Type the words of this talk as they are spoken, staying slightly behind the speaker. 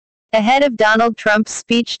Ahead of Donald Trump's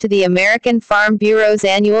speech to the American Farm Bureau's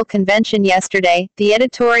annual convention yesterday, the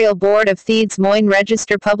editorial board of the Des Moines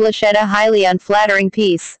Register published a highly unflattering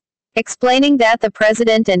piece, explaining that the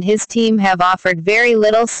president and his team have offered very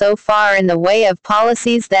little so far in the way of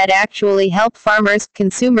policies that actually help farmers,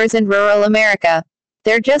 consumers, and rural America.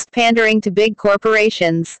 They're just pandering to big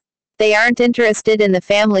corporations. They aren't interested in the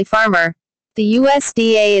family farmer. The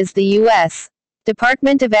USDA is the U.S.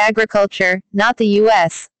 Department of Agriculture, not the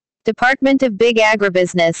U.S. Department of Big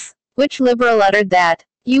Agribusiness. Which liberal uttered that?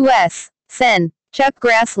 U.S. Sen. Chuck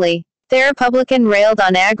Grassley. The Republican railed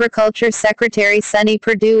on Agriculture Secretary Sonny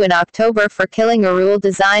Perdue in October for killing a rule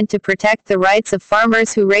designed to protect the rights of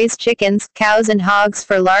farmers who raise chickens, cows, and hogs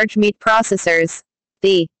for large meat processors.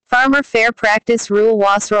 The Farmer Fair Practice Rule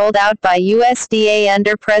was rolled out by USDA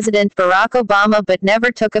under President Barack Obama but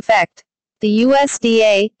never took effect. The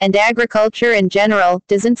USDA, and agriculture in general,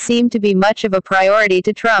 doesn't seem to be much of a priority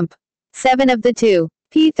to Trump. 7 of the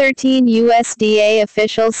 13 USDA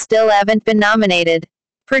officials still haven't been nominated.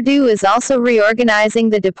 Perdue is also reorganizing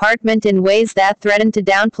the department in ways that threaten to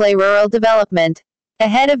downplay rural development.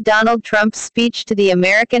 Ahead of Donald Trump's speech to the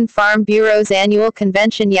American Farm Bureau's annual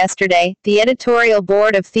convention yesterday, the editorial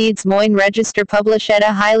board of the Des Moines Register published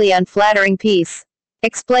a highly unflattering piece,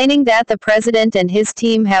 explaining that the president and his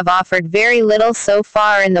team have offered very little so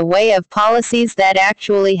far in the way of policies that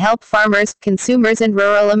actually help farmers, consumers, and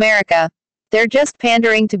rural America. They're just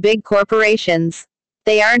pandering to big corporations.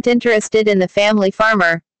 They aren't interested in the family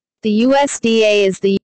farmer. The USDA is the